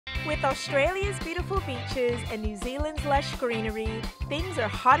With Australia's beautiful beaches and New Zealand's lush greenery, things are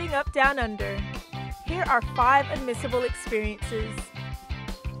hotting up down under. Here are 5 unmissable experiences.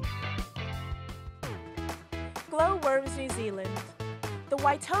 Glowworms, New Zealand. The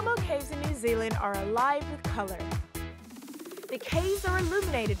Waitomo Caves in New Zealand are alive with colour. The caves are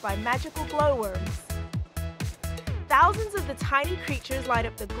illuminated by magical glowworms. Thousands of the tiny creatures light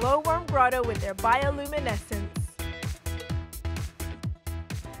up the glowworm grotto with their bioluminescence.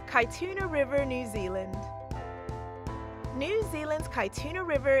 Kaituna River, New Zealand. New Zealand's Kaituna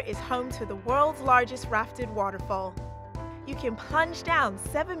River is home to the world's largest rafted waterfall. You can plunge down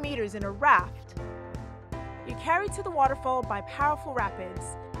 7 meters in a raft. You're carried to the waterfall by powerful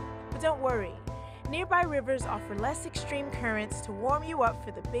rapids. But don't worry, nearby rivers offer less extreme currents to warm you up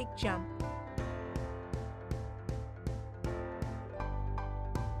for the big jump.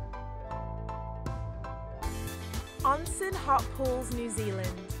 Onsen Hot Pools, New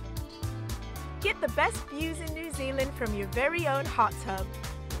Zealand. Get the best views in New Zealand from your very own hot tub.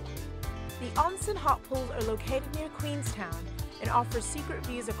 The Onsen Hot Pools are located near Queenstown and offer secret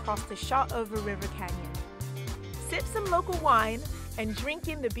views across the shot-over River Canyon. Sip some local wine and drink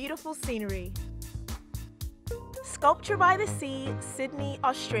in the beautiful scenery. Sculpture by the Sea, Sydney,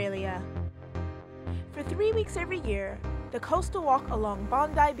 Australia. For 3 weeks every year, the coastal walk along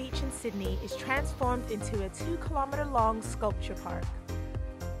Bondi Beach in Sydney is transformed into a 2-kilometre-long sculpture park.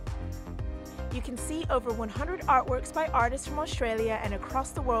 You can see over 100 artworks by artists from Australia and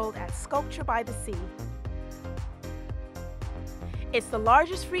across the world at Sculpture by the Sea. It's the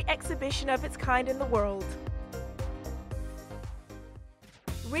largest free exhibition of its kind in the world.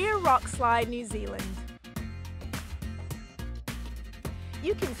 Rear Rock Slide, New Zealand.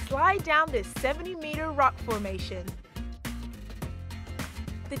 You can slide down this 70-metre rock formation.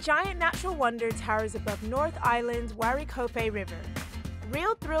 The giant natural wonder towers above North Island's Warikope River.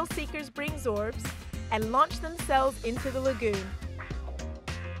 Real thrill seekers bring Zorbs and launch themselves into the lagoon.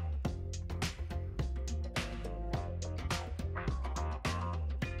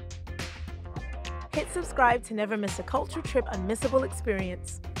 Hit subscribe to never miss a culture trip unmissable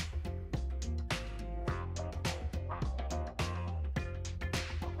experience.